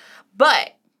 girl.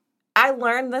 But I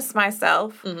learned this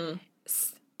myself.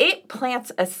 It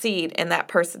plants a seed in that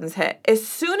person's head. As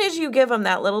soon as you give them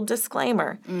that little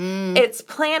disclaimer, it's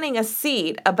planting a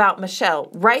seed about Michelle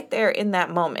right there in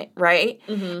that moment, right?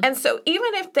 And so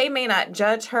even if they may not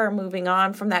judge her moving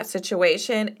on from that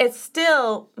situation, it's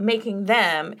still making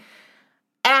them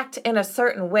act in a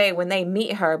certain way when they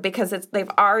meet her because they've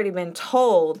already been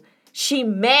told she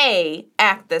may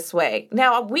act this way.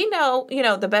 Now, we know, you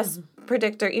know, the best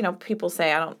predictor, you know, people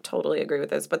say, I don't totally agree with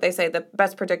this, but they say the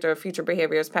best predictor of future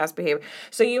behavior is past behavior.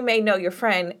 So you may know your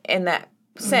friend in that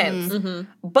sense.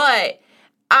 But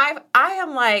I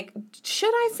am like,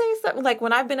 should I say something? Like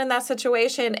when I've been in that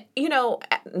situation, you know,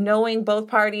 knowing both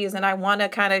parties and I want to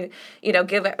kind of, you know,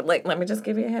 give it, like, let me just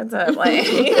give you a heads up. Like,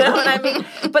 you know what I mean?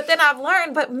 But then I've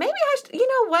learned, but maybe you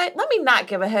know what? Let me not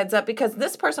give a heads up because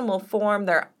this person will form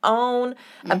their own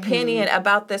opinion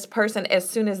about this person as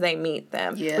soon as they meet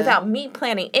them. Yeah. Without me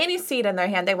planting any seed in their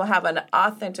hand, they will have an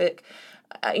authentic,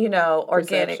 you know,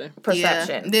 organic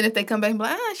perception. Yeah. Then if they come back and be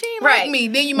like, she ain't Right. like me,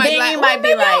 then you might Then be like, you might be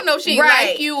maybe I like, don't know if she ain't right,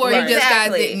 like you or right. you just guys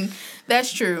Exactly. didn't.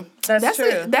 That's true. That's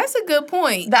true. That's a good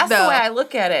point. That's though. the way I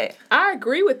look at it. I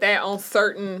agree with that on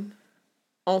certain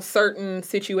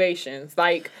situations.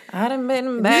 Like I done been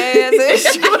in bad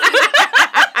situations.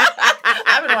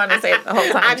 I've been wanting to say it the whole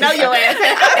time. I know your ass.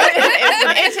 It's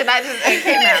been itching. It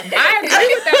came out. I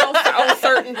agree with that on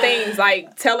certain things,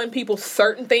 like telling people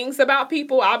certain things about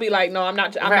people. I'll be like, no, I'm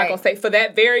not gonna say for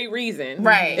that very reason.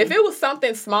 Right. If it was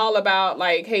something small about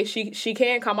like, hey, she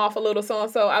can come off a little so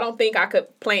and so, I don't think I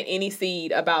could plant any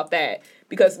seed about that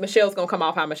because Michelle's gonna come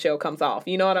off how Michelle comes off.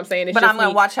 You know what I'm saying? It's But just I'm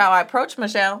gonna watch how I approach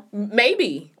Michelle.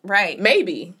 Maybe. Right.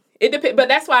 Maybe. It depends, but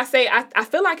that's why I say I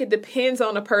feel like it depends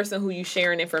on the person who you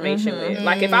sharing information with.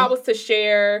 Like if I was to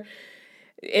share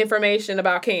information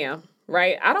about Cam,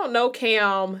 right? I don't know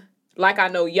Cam like I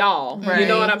know y'all. Right. You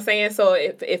know what I'm saying? So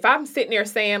if I'm sitting there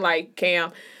saying like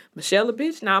Cam, Michelle a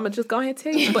bitch, now I'm gonna just go ahead and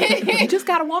tell you, but you just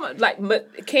got a woman. Like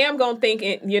Cam gonna think,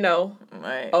 you know,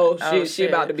 Right. oh shit, she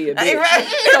about to be a bitch. Right.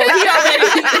 So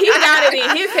he got it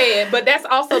in his head, but that's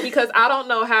also because I don't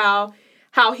know how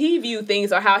he view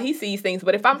things or how he sees things.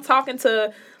 But if I'm talking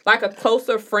to like a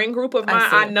closer friend group of mine,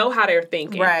 I know how they're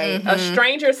thinking. Right. A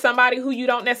stranger, somebody who you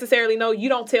don't necessarily know, you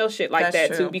don't tell shit like That's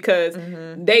that true. to because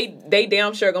they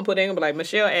damn sure gonna put in and be like,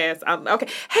 Michelle ass. Okay.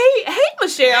 Hey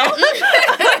Michelle.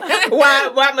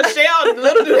 why Michelle,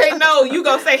 little do they know, you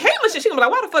gonna say, hey Michelle, she gonna be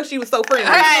like, why the fuck she was so friendly?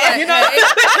 Right. You know?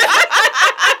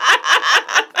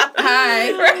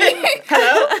 Hi.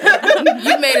 Hello?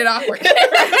 You made it awkward.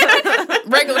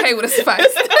 Regular hey would have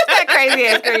sufficed. That crazy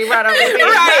ass girl you brought over here.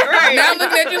 Right. Now I'm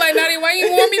looking at you like, Nadia, why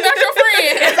you warn me about your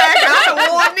friend? Exactly. I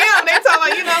don't want them. They talking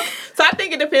about, you know. So I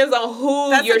think it depends on who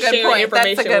That's you're a good sharing point.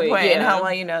 information That's a good with. point. Yeah. And how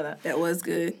well you know that. That was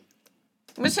good.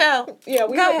 Michelle. Yeah,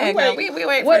 Go ahead, girl. We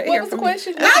wait for it to hear What was the from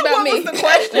question? you. What's No, about what me? was the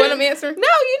question? What I'm answering? No,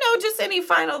 you know, just any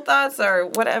final thoughts or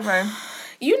whatever.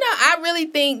 You know, I really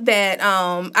think that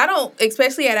I don't,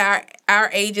 especially at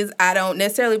our ages, I don't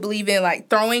necessarily believe in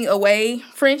like throwing away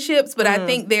friendships, but I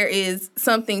think there is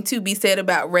something to be said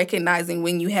about recognizing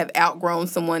when you have outgrown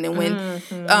someone and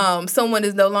when someone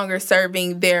is no longer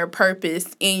serving their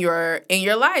purpose in your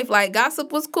life. Like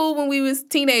gossip was cool when we was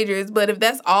teenagers, but if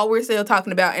that's all we're still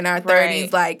talking about in our 30s,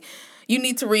 Right. like you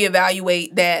need to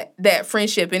reevaluate that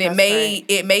friendship, and it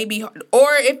That's may be hard. Or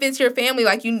if it's your family,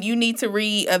 like you need to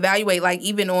reevaluate, like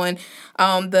even on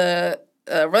the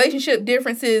relationship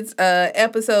differences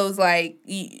episodes, like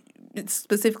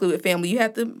specifically with family, you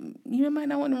have to you might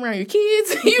not want them around your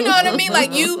kids. You know what I mean?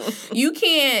 Like, you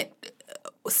can't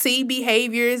see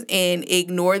behaviors and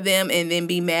ignore them and then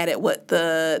be mad at what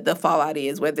the fallout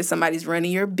is, whether somebody's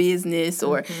running your business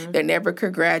or they're never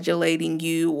congratulating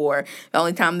you, or the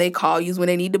only time they call you is when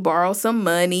they need to borrow some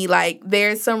money. Like,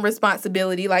 there's some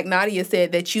responsibility, like Nadia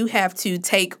said, that you have to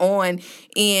take on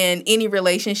in any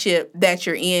relationship that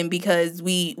you're in, because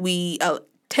we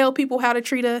tell people how to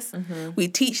treat us, we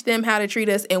teach them how to treat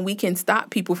us, and we can stop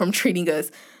people from treating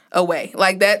us away.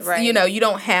 Like, that's, Right. you know, you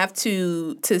don't have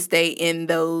to stay in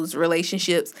those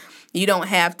relationships. You don't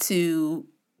have to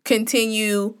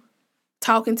continue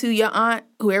talking to your aunt,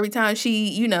 who every time she,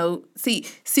 you know, see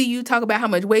you talk about how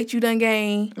much weight you done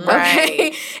gained. Right.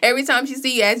 Okay? Every time she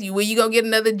see you, ask you, when you gonna get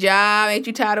another job? Ain't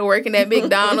you tired of working at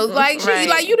McDonald's? Like, she, Right.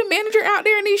 like, you the manager out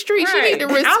there in these streets. Right. She need to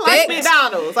respect. I like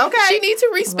McDonald's, okay? She need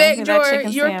to respect Love that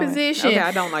chicken your sandwich. position. Okay,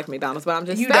 I don't like McDonald's, but I'm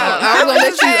just You saying. don't. I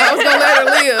was gonna let her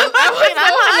live.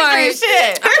 I like She does,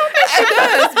 shit.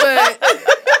 but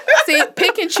see,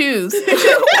 pick and choose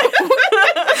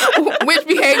which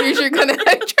behaviors you're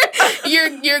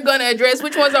gonna address,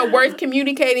 which ones are worth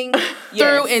communicating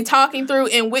through and talking through,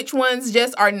 and which ones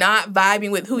just are not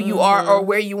vibing with who you are or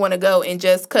where you want to go, and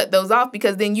just cut those off,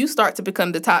 because then you start to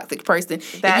become the toxic person.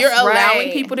 If That's you're allowing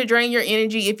right. people to drain your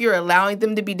energy, if you're allowing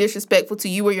them to be disrespectful to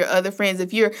you or your other friends,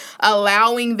 if you're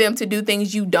allowing them to do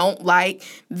things you don't like,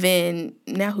 then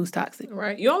now who's toxic?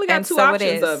 Right. You only got And two so it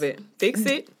options is. of it. Fix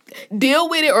it. Deal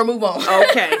with it or move on.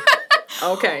 Okay.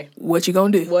 Okay. What you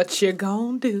gonna do? What you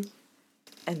gonna do?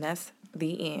 And that's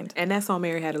the end. And that's on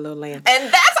Mary Had a Little Lamb.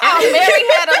 And that's all Mary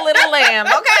Had a Little Lamb,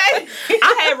 okay?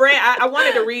 I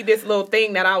wanted to read this little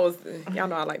thing that y'all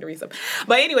know I like to read stuff.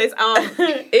 But anyways,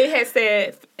 it has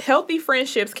said, healthy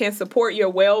friendships can support your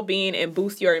well-being and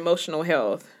boost your emotional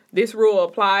health. This rule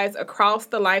applies across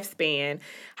the lifespan.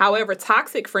 However,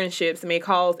 toxic friendships may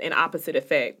cause an opposite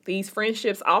effect. These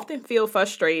friendships often feel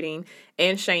frustrating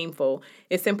and shameful.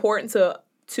 It's important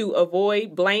to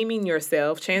avoid blaming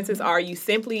yourself. Chances are you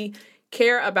simply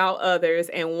care about others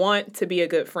and want to be a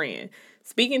good friend.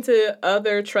 Speaking to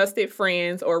other trusted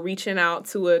friends or reaching out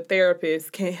to a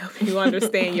therapist can help you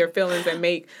understand your feelings and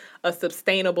make a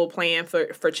sustainable plan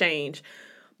for change.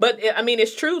 But I mean,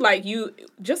 it's true. Like, you,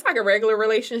 just like a regular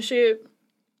relationship,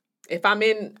 if I'm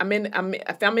in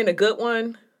a good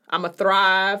one, I'm gonna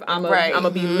thrive. I'm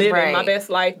gonna be living my best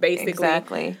life, basically.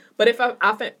 Exactly. But if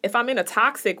I'm in a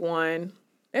toxic one,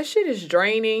 that shit is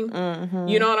draining.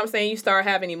 You know what I'm saying? You start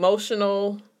having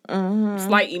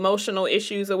slight emotional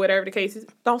issues or whatever the case is.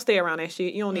 Don't stay around that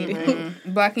shit. You don't need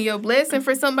it. Blocking your blessing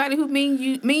for somebody who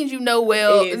means you know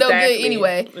well, no good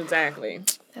anyway. Exactly.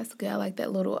 That's good. I like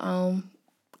that little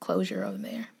closure over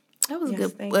there. That was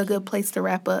thank a good place to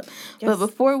wrap up. But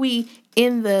before we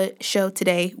end the show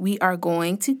today, we are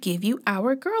going to give you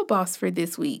our girl boss for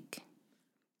this week.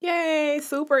 Yay!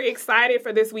 Super excited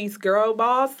for this week's girl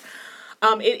boss.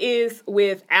 It is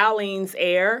with Aleen's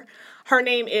Air. Her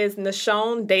name is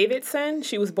Nashone Davidson.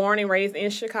 She was born and raised in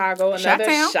Chicago. Another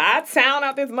Chi-Town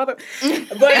out this mother.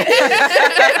 But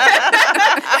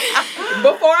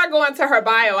before I go into her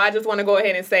bio, I just want to go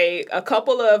ahead and say a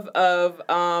couple of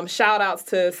shout outs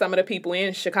to some of the people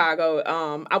in Chicago.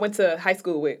 I went to high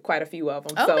school with quite a few of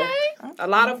them. Okay. So a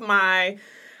lot of my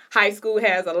high school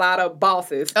has a lot of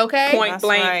bosses. Okay. Point That's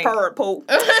blank, right. purple.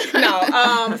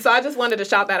 No. So I just wanted to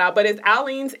shout that out. But it's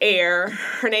Aleen's Air.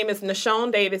 Her name is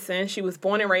Nashone Davidson. She was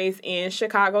born and raised in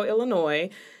Chicago, Illinois.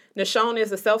 Nashone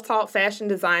is a self-taught fashion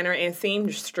designer and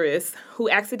seamstress who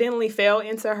accidentally fell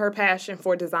into her passion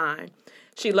for design.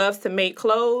 She loves to make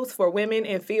clothes for women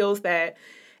and feels that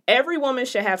every woman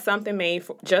should have something made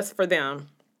just for them.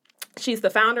 She's the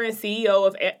founder and CEO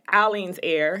of Aleen's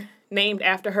Air, named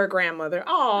after her grandmother.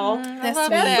 Aw, That's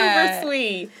super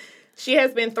sweet. She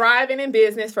has been thriving in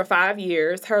business for 5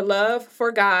 years. Her love for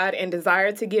God and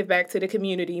desire to give back to the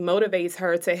community motivates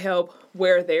her to help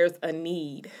where there's a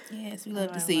need. Yes, we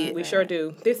love to see it. We sure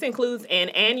do. This includes an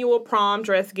annual prom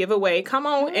dress giveaway. Come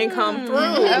on and come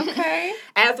through. Okay.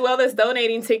 As well as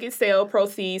donating ticket sale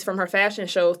proceeds from her fashion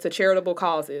shows to charitable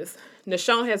causes.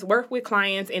 Nashone has worked with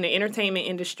clients in the entertainment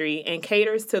industry and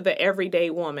caters to the everyday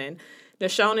woman.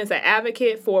 Nashone is an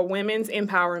advocate for women's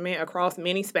empowerment across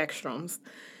many spectrums.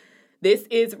 This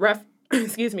is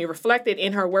reflected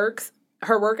in her work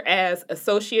as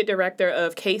Associate Director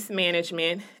of Case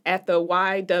Management at the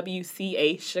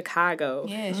YWCA Chicago.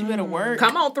 Yes, you better work.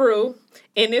 Come on through.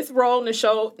 In this role,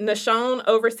 Nashone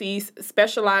oversees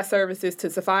specialized services to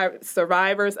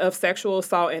survivors of sexual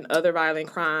assault and other violent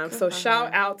crimes. So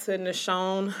shout out to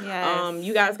Nashone. Yes.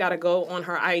 You guys got to go on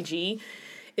her IG.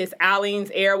 It's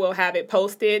Aleen's Air. We'll have it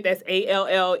posted. That's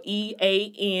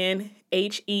ALLEAN'S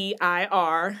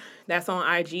Heir. That's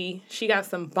on IG. She got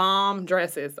some bomb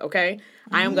dresses, okay?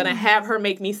 I am going to have her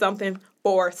make me something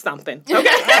for something, okay?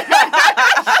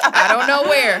 I don't know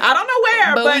where.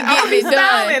 But we getting it done.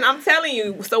 styling, I'm telling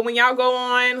you. So when y'all go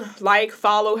on,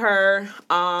 follow her.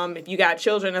 If you got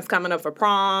children that's coming up for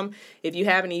prom, if you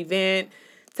have an event,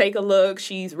 take a look.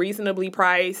 She's reasonably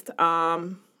priced.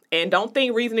 And don't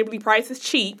think reasonably priced is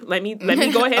cheap. Let me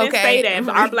go ahead and say that.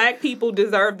 Our black people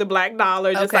deserve the black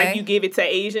dollar, just like you give it to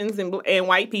Asians and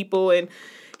white people and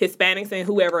Hispanics and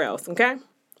whoever else. Okay,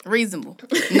 reasonable,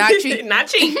 not cheap. Not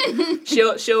cheap.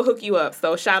 She'll hook you up.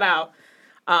 So shout out.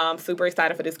 Super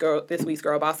excited for this week's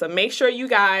Girl Boss. So make sure you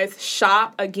guys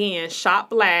shop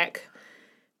black,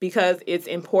 because it's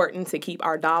important to keep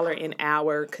our dollar in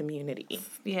our community.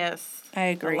 Yes, I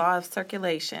agree. The law of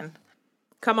circulation.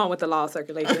 Come on with the law of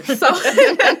circulation. So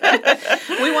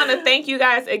we want to thank you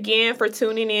guys again for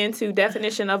tuning in to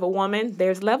Definition of a Woman.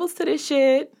 There's levels to this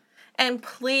shit. And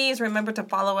please remember to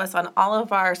follow us on all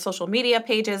of our social media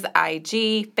pages,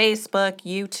 IG, Facebook,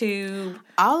 YouTube.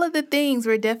 All of the things.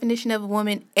 We're Definition of a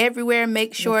Woman everywhere.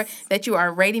 Make sure that you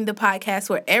are rating the podcast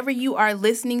wherever you are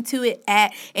listening to it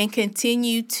at, and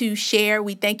continue to share.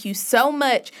 We thank you so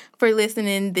much for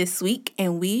listening this week,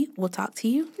 and we will talk to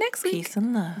you next week. Peace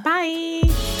and love. Bye.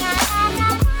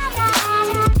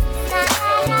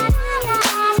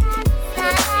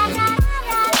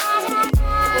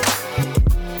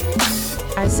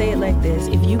 I say it like this: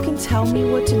 if you can tell me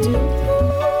what to do,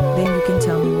 then you can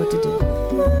tell me what to do.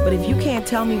 But if you can't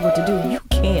tell me what to do, you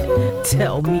can't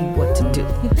tell me what to do.